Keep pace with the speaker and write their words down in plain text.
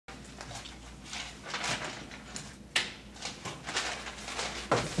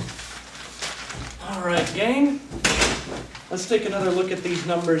Alright, gang. Let's take another look at these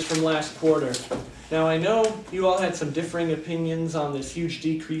numbers from last quarter. Now, I know you all had some differing opinions on this huge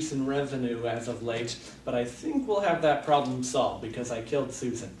decrease in revenue as of late, but I think we'll have that problem solved because I killed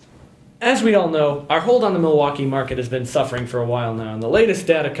Susan. As we all know, our hold on the Milwaukee market has been suffering for a while now, and the latest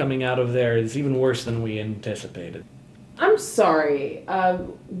data coming out of there is even worse than we anticipated. I'm sorry,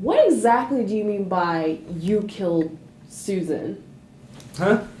 what exactly do you mean by you killed Susan?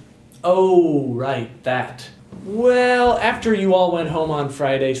 Huh? Oh, right, that. Well, after you all went home on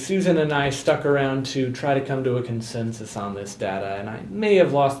Friday, Susan and I stuck around to try to come to a consensus on this data, and I may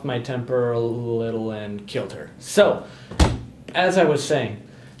have lost my temper a little and killed her. So, as I was saying,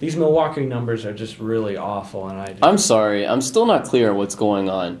 these Milwaukee numbers are just really awful, and I'm sorry, I'm still not clear on what's going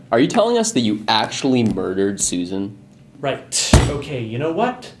on. Are you telling us that you actually murdered Susan? Right. Okay, you know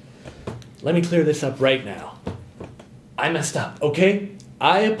what? Let me clear this up right now. I messed up, okay?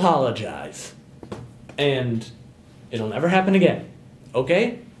 I apologize. And it'll never happen again,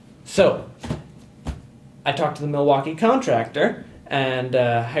 okay? So, I talked to the Milwaukee contractor and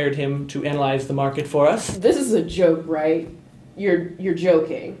hired him to analyze the market for us. This is a joke, right? You're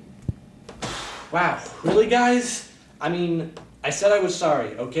joking. Wow, really, guys? I mean, I said I was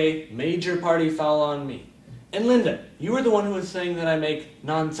sorry, okay? Major party foul on me. And Linda, you were the one who was saying that I make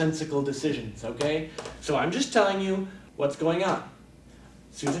nonsensical decisions, okay? So I'm just telling you what's going on.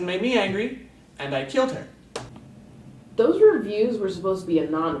 Susan made me angry, and I killed her. Those reviews were supposed to be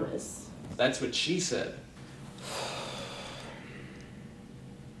anonymous. That's what she said.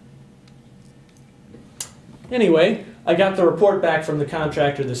 Anyway, I got the report back from the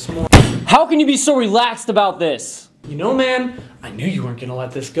contractor this morning. How can you be so relaxed about this? You know, man, I knew you weren't gonna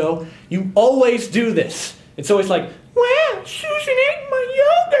let this go. You always do this. It's always like, wow, Susan ate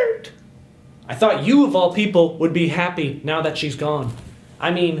my yogurt. I thought you, of all people, would be happy now that she's gone. I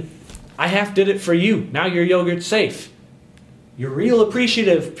mean, I half did it for you. Now your yogurt's safe. You're real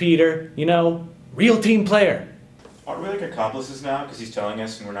appreciative, Peter. You know, real team player. Aren't we like accomplices now because he's telling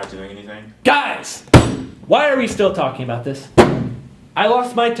us and we're not doing anything? Guys! Why are we still talking about this? I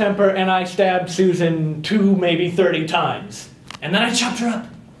lost my temper and I stabbed Susan 2, maybe 30 times. And then I chopped her up.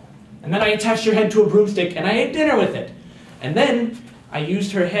 And then I attached her head to a broomstick and I ate dinner with it. And then I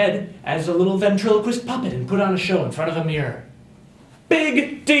used her head as a little ventriloquist puppet and put on a show in front of a mirror.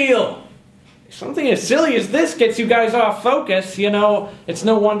 Big deal! Something as silly as this gets you guys off focus, you know. It's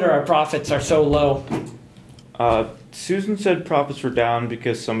no wonder our profits are so low. Susan said profits were down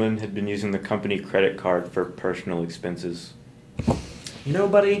because someone had been using the company credit card for personal expenses. You know,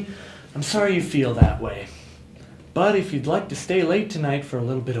 buddy, I'm sorry you feel that way. But if you'd like to stay late tonight for a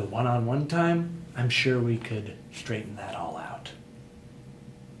little bit of one-on-one time, I'm sure we could straighten that